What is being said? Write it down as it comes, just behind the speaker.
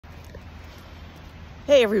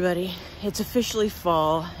Hey everybody, it's officially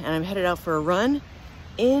fall and I'm headed out for a run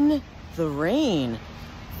in the rain.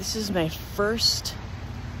 This is my first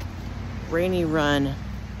rainy run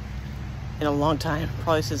in a long time,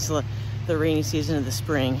 probably since the rainy season of the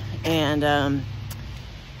spring. And I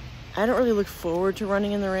don't really look forward to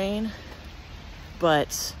running in the rain,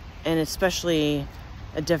 and especially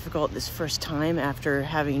difficult this first time after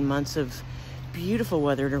having months of beautiful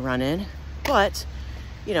weather to run in. But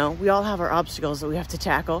you know, we all have our obstacles that we have to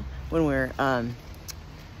tackle when we're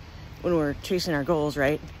chasing our goals,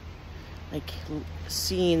 right? Like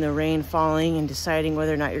seeing the rain falling and deciding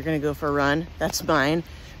whether or not you're going to go for a run. That's mine.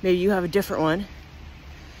 Maybe you have a different one.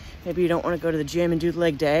 Maybe you don't want to go to the gym and do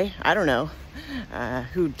leg day. I don't know.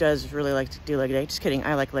 Who does really like to do leg day? Just kidding.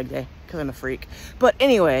 I like leg day because I'm a freak. But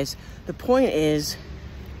anyways, the point is,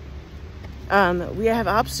 we have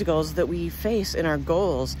obstacles that we face in our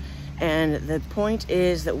goals. And the point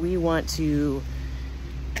is that we want to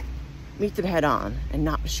meet them head on and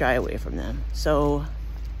not shy away from them. So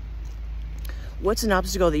what's an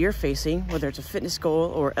obstacle that you're facing, whether it's a fitness goal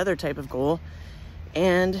or other type of goal?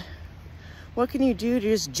 And what can you do to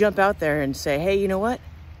just jump out there and say, hey, you know what?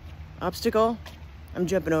 Obstacle, I'm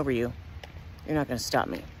jumping over you. You're not going to stop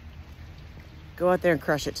me. Go out there and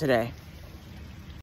crush it today.